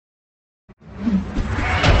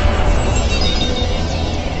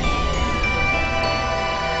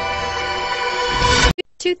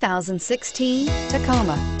2016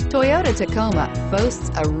 Tacoma. Toyota Tacoma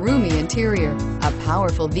boasts a roomy interior, a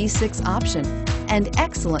powerful V6 option, and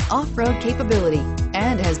excellent off-road capability,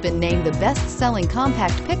 and has been named the best-selling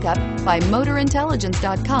compact pickup by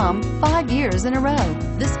MotorIntelligence.com 5 years in a row.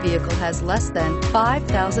 This vehicle has less than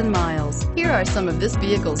 5,000 miles. Here are some of this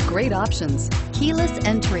vehicle's great options: keyless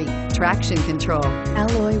entry, traction control,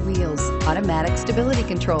 alloy wheels, automatic stability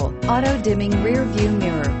control, auto-dimming rear view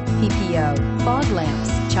mirror, PPO, fog lamps,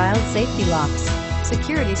 child safety locks,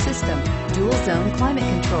 security system, dual zone climate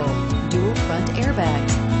control, dual front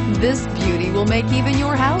airbags. This beauty will make even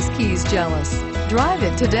your house keys jealous. Drive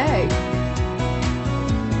it today.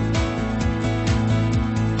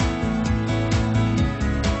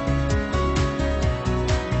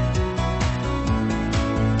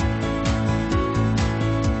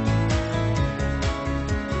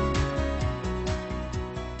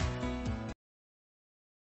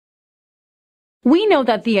 We know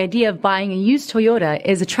that the idea of buying a used Toyota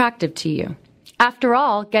is attractive to you. After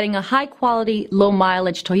all, getting a high-quality,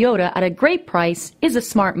 low-mileage Toyota at a great price is a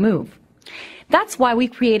smart move. That's why we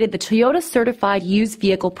created the Toyota Certified Used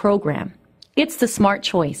Vehicle Program. It's the smart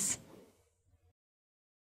choice.